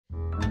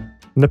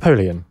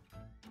Napoleon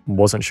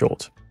wasn't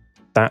short.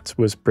 That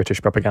was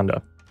British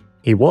propaganda.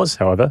 He was,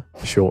 however,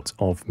 short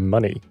of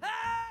money.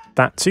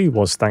 That too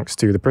was thanks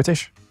to the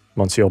British.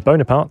 Monsieur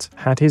Bonaparte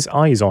had his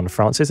eyes on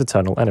France's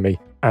eternal enemy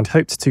and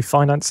hoped to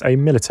finance a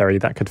military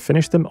that could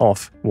finish them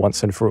off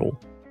once and for all.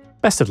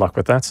 Best of luck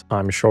with that,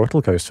 I'm sure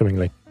it'll go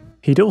swimmingly.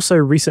 He'd also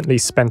recently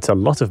spent a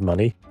lot of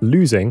money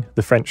losing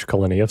the French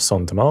colony of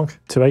Saint-Domingue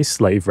to a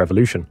slave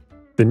revolution.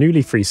 The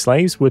newly free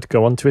slaves would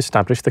go on to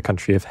establish the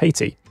country of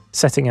Haiti,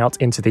 setting out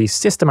into the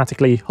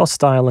systematically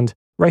hostile and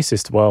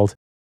racist world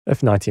of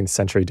 19th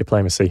century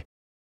diplomacy.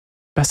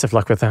 Best of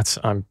luck with that,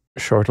 I'm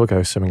sure it'll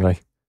go swimmingly.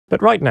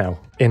 But right now,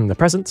 in the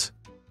present,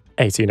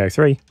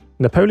 1803,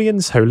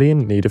 Napoleon's wholly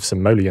in need of some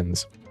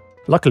molions.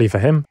 Luckily for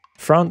him,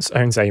 France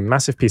owns a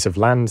massive piece of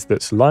land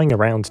that's lying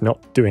around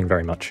not doing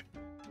very much.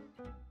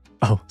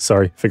 Oh,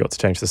 sorry, forgot to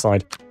change the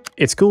slide.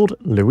 It's called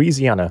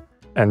Louisiana,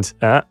 and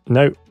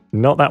no,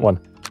 not that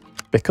one.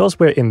 Because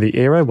we're in the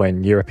era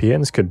when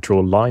Europeans could draw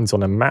lines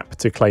on a map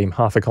to claim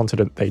half a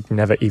continent they'd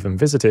never even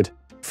visited,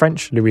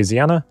 French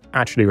Louisiana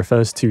actually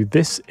refers to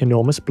this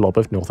enormous blob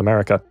of North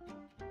America.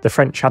 The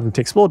French hadn't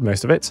explored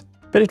most of it,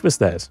 but it was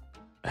theirs.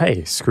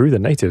 Hey, screw the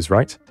natives,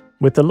 right?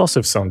 With the loss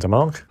of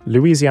Saint-Domingue,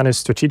 Louisiana's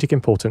strategic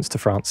importance to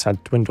France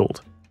had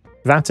dwindled.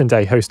 That and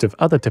a host of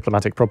other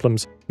diplomatic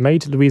problems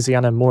made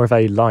Louisiana more of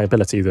a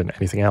liability than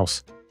anything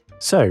else.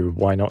 So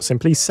why not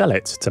simply sell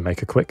it to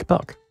make a quick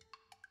buck?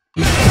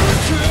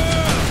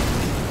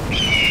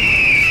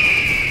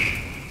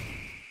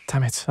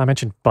 Damn it, I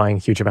mentioned buying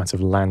huge amounts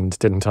of land,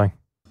 didn't I?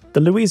 The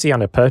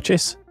Louisiana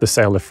Purchase, the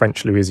sale of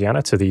French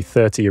Louisiana to the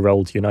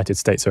 30-year-old United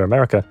States of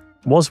America,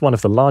 was one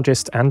of the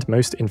largest and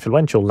most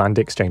influential land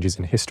exchanges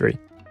in history.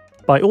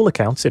 By all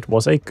accounts, it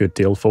was a good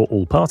deal for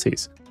all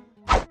parties.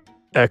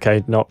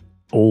 Okay, not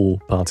all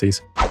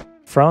parties.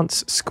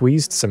 France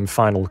squeezed some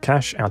final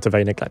cash out of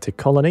a neglected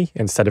colony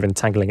instead of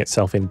entangling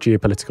itself in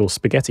geopolitical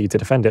spaghetti to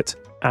defend it,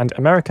 and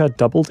America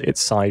doubled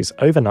its size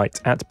overnight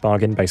at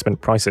bargain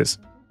basement prices.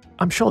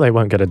 I'm sure they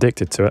won't get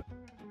addicted to it.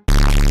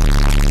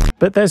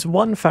 But there's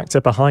one factor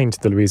behind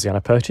the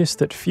Louisiana Purchase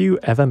that few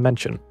ever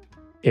mention.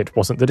 It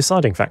wasn't the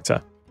deciding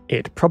factor.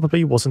 It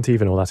probably wasn't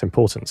even all that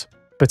important.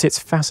 But it's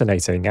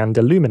fascinating and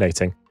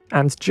illuminating,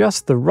 and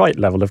just the right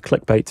level of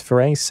clickbait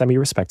for a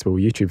semi-respectable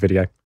YouTube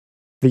video.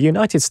 The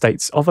United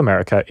States of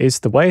America is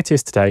the way it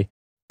is today,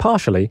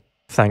 partially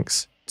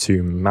thanks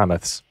to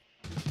mammoths.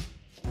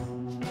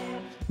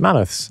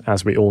 Mammoths,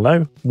 as we all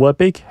know, were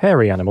big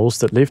hairy animals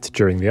that lived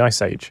during the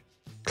Ice Age.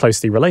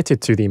 Closely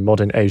related to the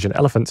modern Asian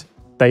elephant,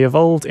 they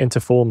evolved into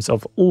forms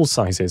of all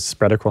sizes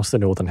spread across the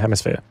Northern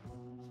Hemisphere.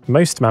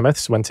 Most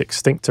mammoths went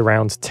extinct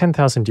around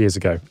 10,000 years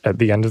ago, at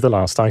the end of the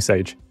last Ice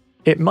Age.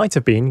 It might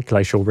have been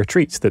glacial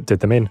retreat that did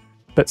them in,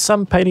 but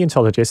some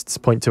paleontologists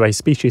point to a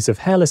species of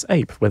hairless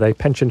ape with a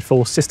penchant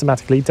for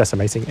systematically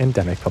decimating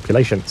endemic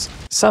populations.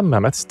 Some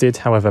mammoths did,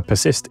 however,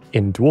 persist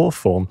in dwarf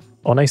form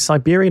on a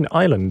Siberian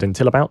island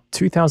until about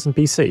 2000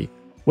 BC,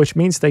 which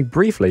means they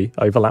briefly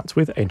overlapped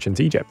with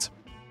ancient Egypt.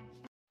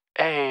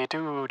 Hey,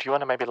 dude, you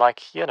wanna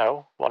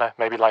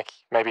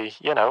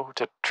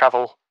to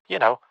travel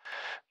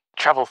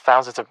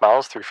thousands of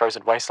miles through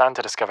frozen wasteland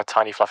to discover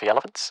tiny fluffy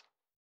elephants?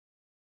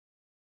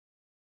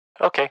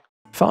 Okay.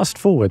 Fast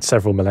forward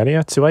several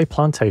millennia to a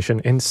plantation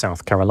in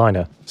South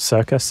Carolina,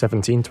 circa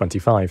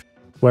 1725,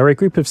 where a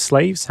group of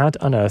slaves had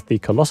unearthed the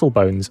colossal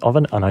bones of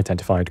an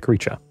unidentified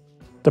creature.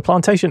 The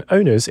plantation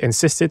owners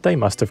insisted they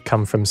must have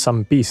come from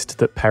some beast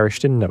that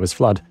perished in Noah's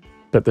flood,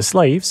 but the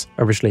slaves,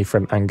 originally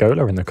from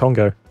Angola in the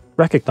Congo,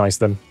 recognized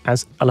them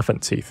as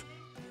elephant teeth.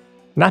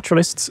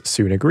 Naturalists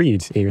soon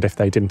agreed, even if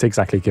they didn't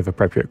exactly give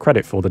appropriate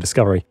credit for the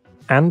discovery,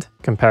 and,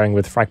 comparing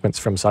with fragments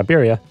from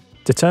Siberia,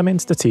 determined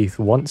the teeth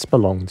once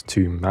belonged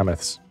to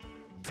mammoths.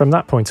 From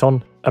that point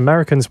on,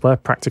 Americans were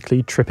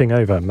practically tripping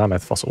over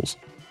mammoth fossils,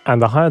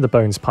 and the higher the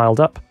bones piled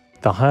up,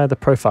 the higher the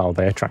profile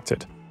they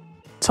attracted.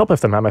 Top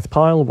of the mammoth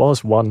pile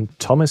was one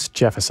Thomas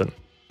Jefferson,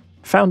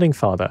 founding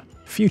father,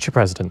 future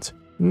president,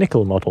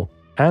 nickel model,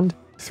 and,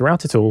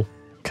 throughout it all,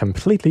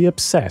 completely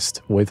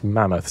obsessed with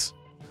mammoths.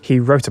 He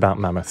wrote about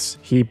mammoths,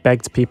 he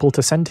begged people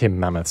to send him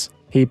mammoths,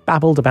 he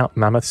babbled about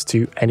mammoths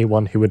to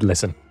anyone who would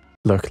listen.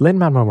 Look,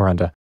 Lin-Manuel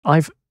Miranda,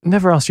 I've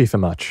never asked you for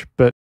much,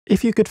 but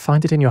if you could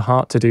find it in your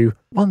heart to do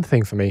one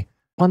thing for me,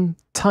 one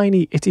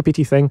tiny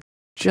itty-bitty thing,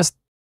 just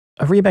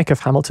a remake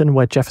of Hamilton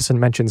where Jefferson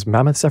mentions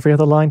mammoths every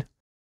other line?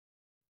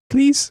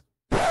 Please?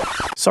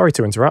 Sorry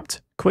to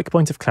interrupt, quick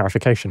point of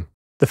clarification.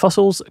 The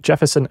fossils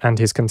Jefferson and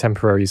his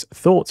contemporaries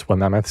thought were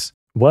mammoths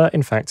were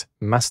in fact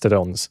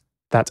mastodons,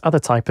 that other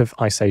type of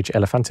Ice Age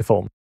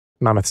elephantiform.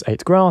 Mammoths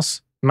ate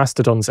grass,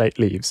 mastodons ate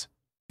leaves.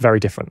 Very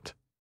different.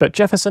 But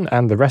Jefferson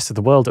and the rest of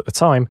the world at the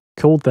time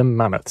called them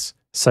mammoths,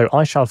 so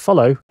I shall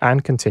follow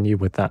and continue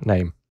with that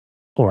name.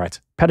 Alright,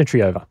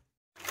 pedantry over.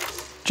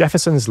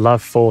 Jefferson's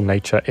love for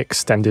nature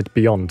extended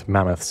beyond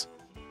mammoths.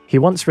 He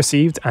once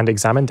received and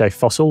examined a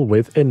fossil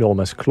with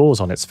enormous claws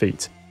on its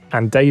feet,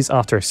 and days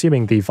after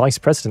assuming the vice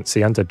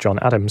presidency under John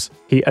Adams,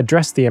 he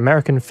addressed the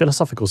American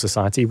Philosophical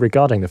Society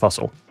regarding the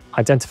fossil,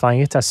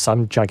 identifying it as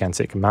some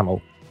gigantic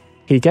mammal.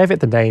 He gave it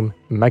the name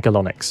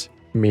Megalonyx,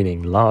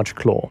 meaning large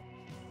claw.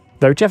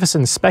 Though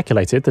Jefferson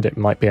speculated that it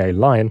might be a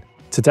lion,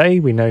 today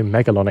we know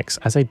Megalonyx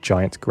as a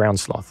giant ground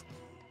sloth.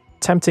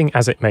 Tempting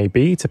as it may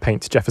be to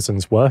paint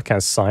Jefferson's work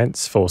as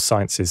science for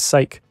science's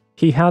sake,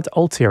 he had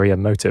ulterior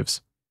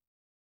motives.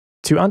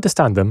 To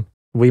understand them,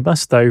 we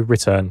must though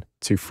return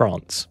to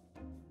France.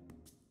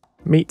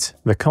 Meet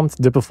the Comte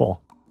de Buffon,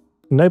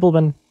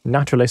 nobleman,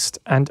 naturalist,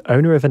 and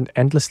owner of an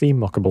endlessly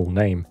mockable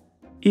name.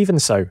 Even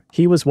so,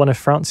 he was one of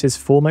France's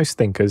foremost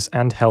thinkers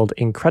and held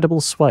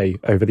incredible sway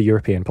over the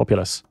European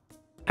populace.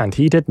 And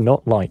he did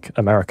not like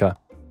America.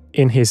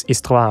 In his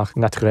Histoire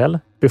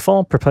naturelle,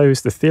 Buffon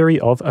proposed the theory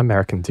of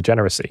American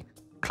degeneracy,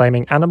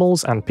 claiming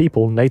animals and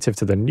people native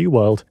to the New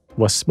World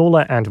were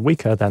smaller and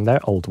weaker than their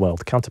Old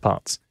World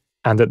counterparts,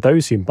 and that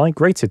those who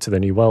migrated to the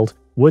New World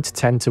would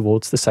tend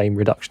towards the same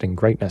reduction in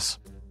greatness.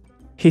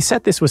 He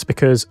said this was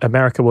because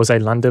America was a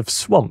land of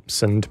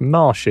swamps and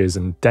marshes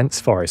and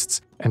dense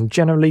forests, and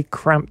generally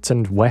cramped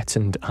and wet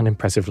and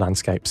unimpressive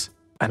landscapes.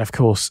 And of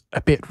course,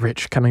 a bit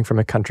rich coming from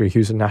a country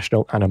whose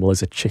national animal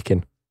is a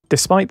chicken.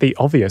 Despite the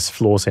obvious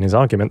flaws in his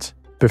argument,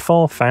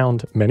 Buffon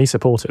found many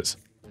supporters.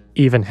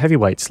 Even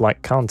heavyweights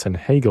like Kant and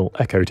Hegel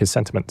echoed his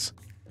sentiments.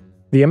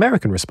 The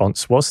American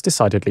response was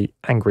decidedly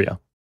angrier.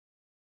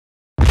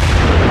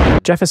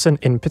 Jefferson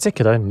in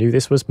particular knew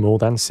this was more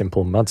than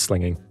simple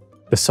mudslinging.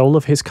 The soul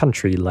of his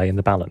country lay in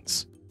the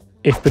balance.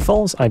 If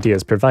Buffon's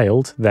ideas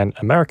prevailed, then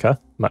America,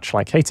 much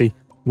like Haiti,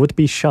 would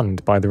be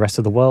shunned by the rest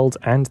of the world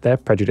and their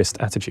prejudiced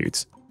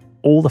attitudes.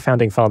 All the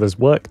Founding Fathers'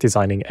 work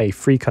designing a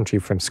free country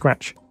from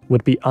scratch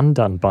would be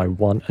undone by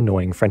one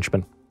annoying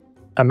Frenchman.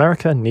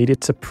 America needed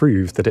to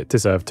prove that it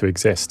deserved to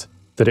exist,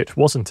 that it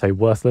wasn't a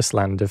worthless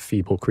land of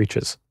feeble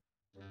creatures.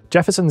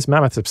 Jefferson's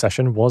mammoth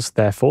obsession was,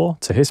 therefore,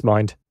 to his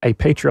mind, a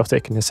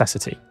patriotic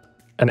necessity.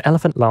 An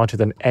elephant larger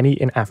than any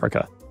in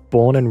Africa,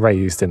 born and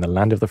raised in the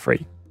land of the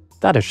free.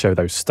 That'd show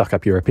those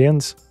stuck-up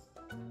Europeans.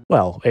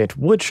 Well, it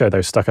would show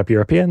those stuck-up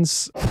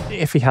Europeans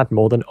if he had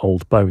more than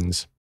old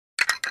bones.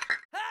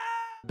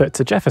 But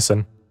to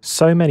Jefferson,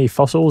 so many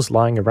fossils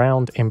lying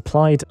around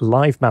implied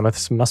live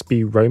mammoths must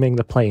be roaming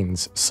the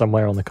plains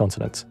somewhere on the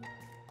continent.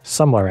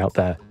 Somewhere out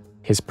there,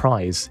 his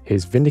prize,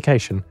 his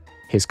vindication,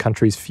 his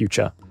country's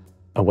future,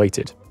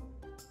 awaited.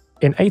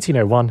 In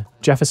 1801,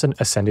 Jefferson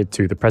ascended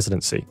to the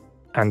presidency,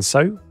 and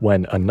so,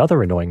 when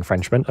another annoying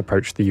Frenchman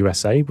approached the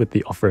USA with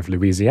the offer of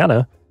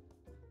Louisiana,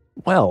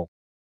 well,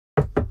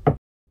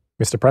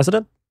 Mr.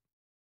 President?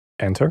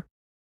 Enter.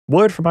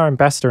 Word from our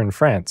ambassador in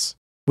France.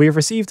 We have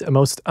received a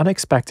most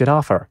unexpected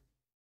offer.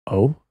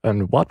 Oh,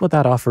 and what would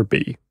that offer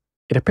be?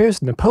 It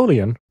appears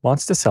Napoleon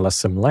wants to sell us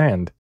some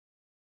land.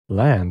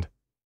 Land?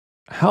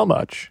 How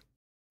much?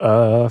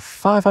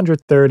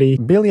 530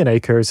 billion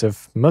acres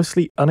of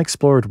mostly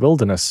unexplored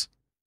wilderness.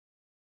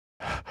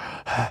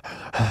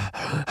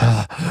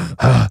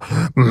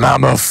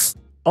 Mammoth!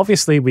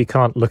 Obviously, we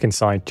can't look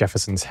inside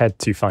Jefferson's head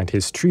to find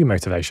his true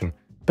motivation,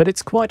 but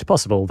it's quite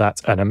possible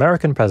that an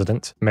American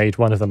president made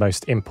one of the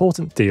most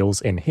important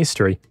deals in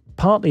history,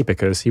 partly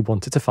because he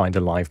wanted to find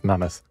a live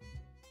mammoth.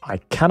 I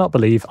cannot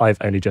believe I've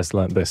only just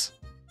learnt this.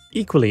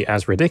 Equally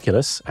as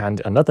ridiculous,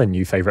 and another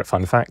new favourite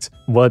fun fact,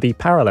 were the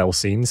parallel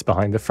scenes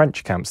behind the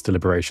French camp's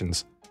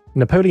deliberations.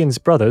 Napoleon's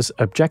brothers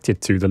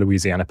objected to the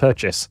Louisiana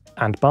Purchase,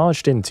 and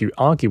barged in to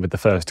argue with the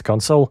first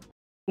consul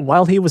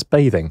while he was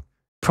bathing,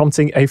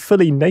 prompting a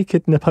fully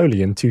naked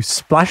Napoleon to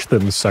splash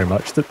them so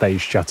much that they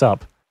shut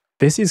up.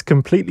 This is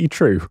completely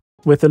true.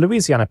 With the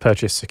Louisiana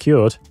Purchase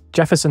secured,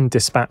 Jefferson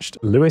dispatched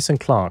Lewis and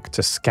Clark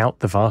to scout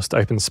the vast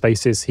open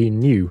spaces he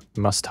knew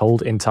must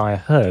hold entire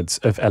herds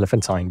of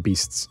elephantine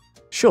beasts.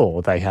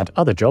 Sure, they had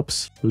other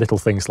jobs, little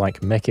things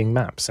like making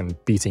maps and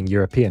beating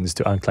Europeans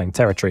to unclaimed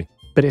territory,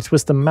 but it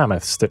was the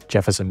mammoths that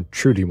Jefferson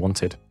truly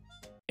wanted.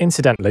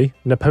 Incidentally,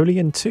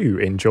 Napoleon too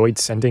enjoyed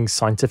sending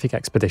scientific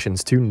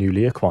expeditions to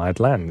newly acquired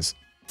lands.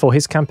 For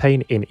his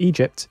campaign in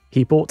Egypt,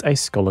 he bought a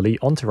scholarly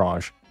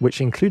entourage,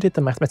 which included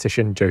the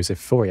mathematician Joseph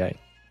Fourier.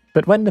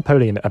 But when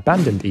Napoleon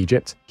abandoned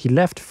Egypt, he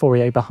left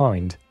Fourier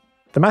behind.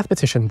 The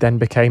mathematician then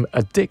became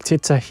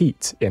addicted to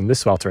heat in the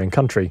sweltering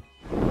country,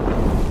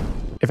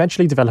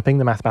 eventually developing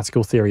the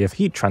mathematical theory of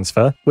heat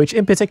transfer, which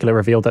in particular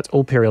revealed that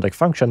all periodic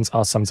functions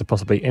are sums of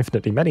possibly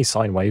infinitely many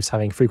sine waves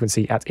having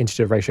frequency at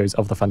integer ratios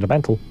of the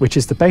fundamental, which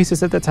is the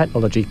basis of the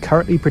technology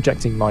currently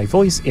projecting my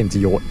voice into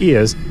your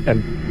ears,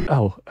 and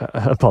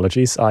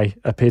apologies, I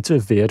appear to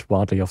have veered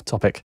wildly off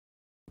topic.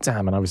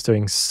 Damn, and I was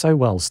doing so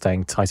well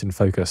staying tight and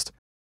focused.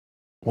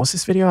 What's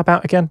this video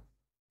about again?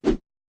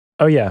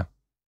 Oh yeah,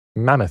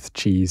 mammoth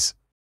cheese.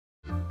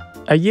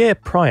 A year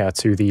prior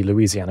to the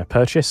Louisiana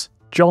Purchase,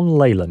 John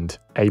Leyland,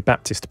 a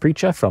Baptist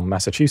preacher from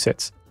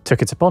Massachusetts,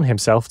 took it upon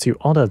himself to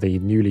honour the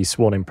newly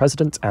sworn-in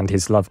president and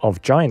his love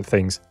of giant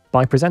things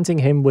by presenting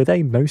him with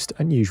a most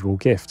unusual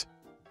gift.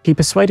 He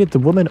persuaded the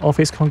woman of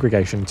his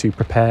congregation to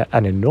prepare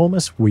an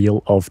enormous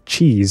wheel of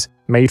cheese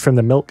made from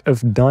the milk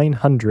of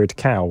 900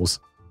 cows.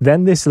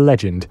 Then this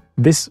legend,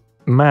 this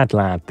mad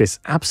lad, this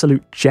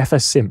absolute Jeffer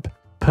simp,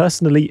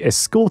 personally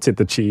escorted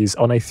the cheese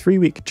on a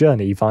 3-week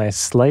journey via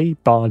sleigh,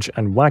 barge,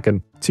 and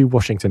wagon to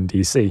Washington,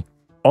 D.C.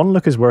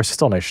 Onlookers were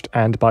astonished,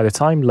 and by the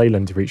time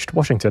Leyland reached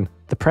Washington,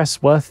 the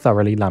press were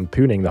thoroughly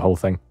lampooning the whole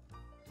thing.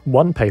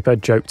 One paper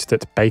joked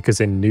that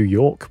bakers in New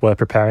York were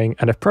preparing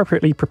an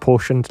appropriately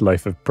proportioned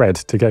loaf of bread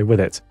to go with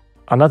it.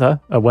 Another,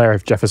 aware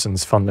of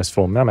Jefferson's fondness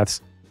for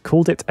mammoths,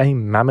 called it a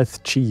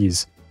mammoth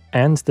cheese,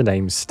 and the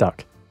name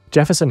stuck.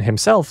 Jefferson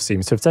himself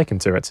seems to have taken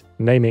to it,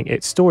 naming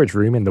its storage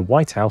room in the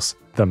White House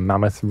the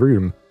Mammoth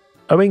Room.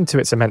 Owing to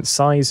its immense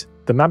size,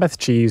 the mammoth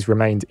cheese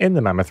remained in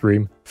the Mammoth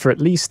Room for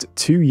at least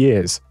 2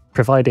 years,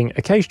 providing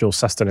occasional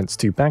sustenance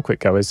to banquet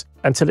goers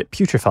until it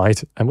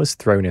putrefied and was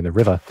thrown in the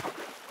river.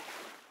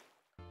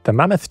 The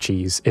mammoth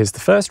cheese is the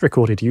first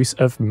recorded use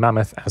of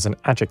mammoth as an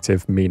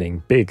adjective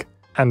meaning big,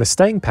 and the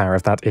staying power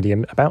of that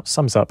idiom about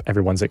sums up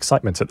everyone's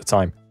excitement at the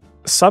time.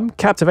 Some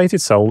captivated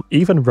soul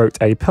even wrote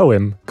a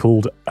poem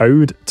called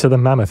Ode to the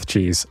Mammoth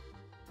Cheese.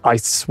 I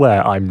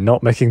swear I'm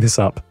not making this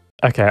up.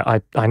 Okay,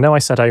 I know I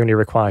said I only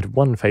required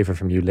one favour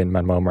from you,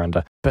 Lin-Manuel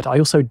Miranda, but I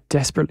also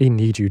desperately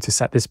need you to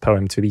set this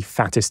poem to the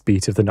fattest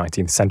beat of the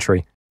 19th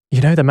century.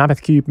 You know the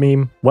Mammoth Cube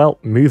meme? Well,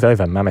 move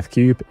over, Mammoth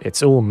Cube.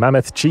 It's all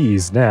mammoth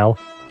cheese now.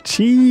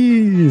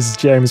 Cheese,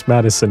 James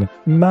Madison.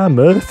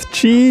 Mammoth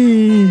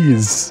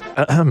cheese!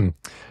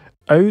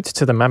 Ode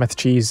to the Mammoth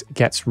Cheese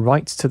gets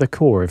right to the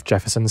core of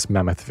Jefferson's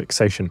mammoth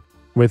fixation,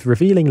 with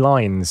revealing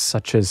lines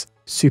such as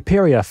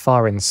superior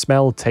far in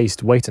smell,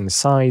 taste, weight and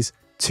size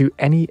to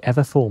any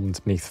ever formed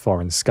 'neath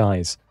foreign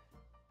skies.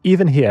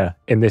 Even here,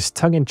 in this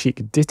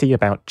tongue-in-cheek ditty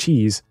about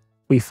cheese,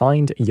 we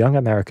find young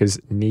America's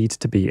need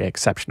to be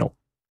exceptional.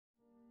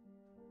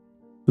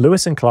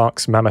 Lewis and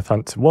Clark's mammoth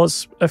hunt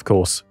was, of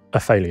course, a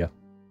failure.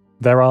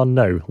 There are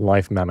no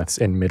live mammoths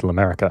in Middle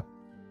America.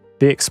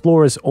 The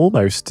explorers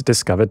almost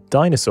discovered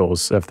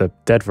dinosaurs of the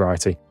dead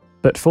variety,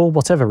 but for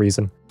whatever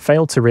reason,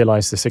 failed to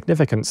realise the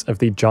significance of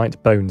the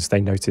giant bones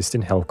they noticed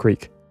in Hell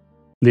Creek,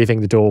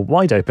 leaving the door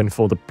wide open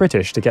for the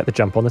British to get the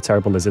jump on the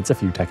terrible lizards a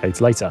few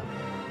decades later.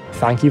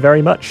 Thank you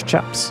very much,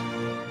 chaps.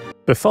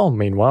 Buffon,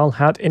 meanwhile,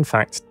 had in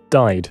fact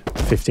died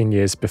 15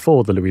 years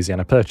before the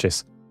Louisiana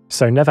Purchase,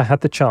 so never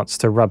had the chance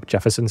to rub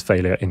Jefferson's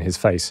failure in his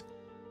face,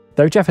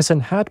 though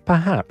Jefferson had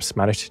perhaps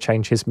managed to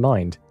change his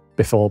mind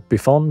before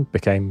Buffon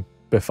became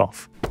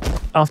Buffoff.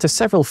 After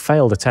several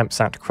failed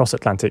attempts at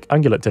cross-Atlantic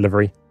ungulate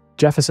delivery,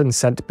 Jefferson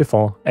sent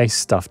Buffon a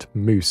stuffed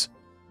moose.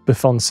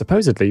 Buffon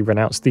supposedly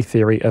renounced the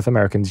theory of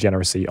American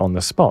degeneracy on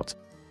the spot,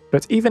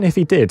 but even if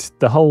he did,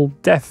 the whole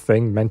death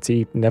thing meant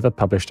he never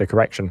published a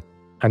correction,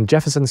 and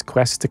Jefferson's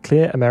quest to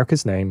clear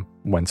America's name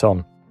went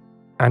on.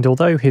 And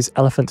although his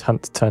elephant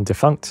hunt turned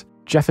defunct,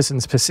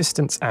 Jefferson's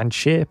persistence and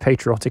sheer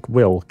patriotic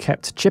will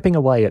kept chipping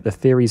away at the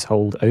theory's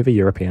hold over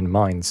European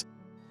minds.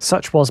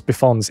 Such was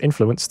Buffon's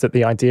influence that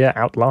the idea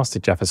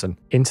outlasted Jefferson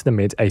into the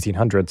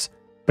mid-1800s,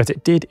 but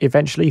it did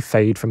eventually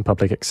fade from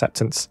public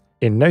acceptance,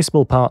 in no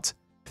small part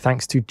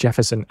thanks to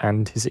Jefferson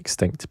and his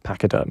extinct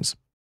pachyderms.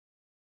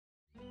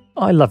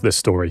 I love this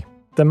story,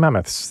 the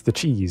mammoths, the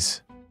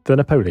cheese, the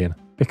Napoleon,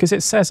 because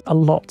it says a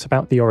lot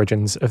about the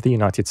origins of the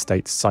United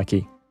States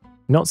psyche.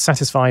 Not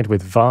satisfied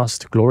with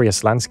vast,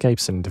 glorious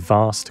landscapes and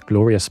vast,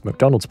 glorious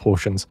McDonald's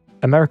portions,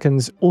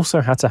 Americans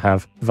also had to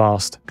have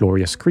vast,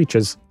 glorious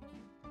creatures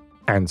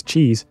and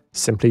cheese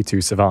simply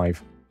to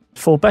survive.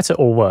 For better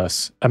or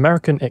worse,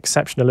 American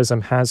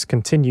exceptionalism has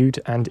continued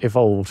and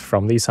evolved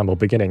from these humble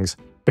beginnings,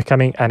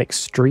 becoming an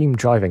extreme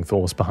driving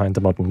force behind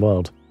the modern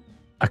world.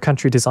 A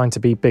country designed to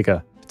be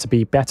bigger, to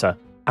be better,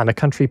 and a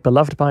country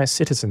beloved by its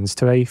citizens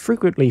to a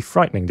frequently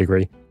frightening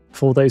degree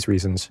for those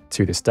reasons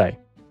to this day.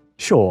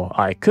 Sure,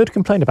 I could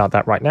complain about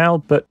that right now,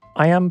 but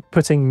I am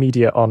putting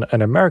media on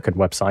an American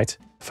website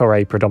for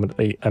a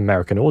predominantly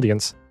American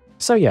audience,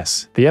 so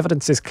yes, the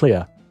evidence is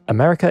clear.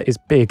 America is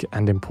big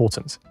and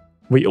important.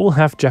 We all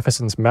have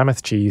Jefferson's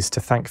mammoth cheese to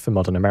thank for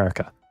modern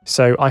America,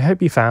 so I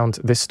hope you found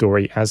this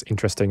story as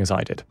interesting as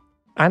I did.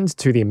 And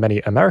to the many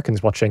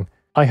Americans watching,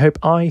 I hope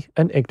I,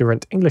 an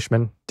ignorant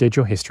Englishman, did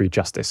your history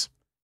justice.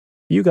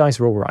 You guys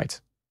are all right.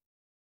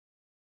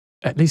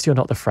 At least you're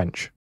not the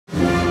French.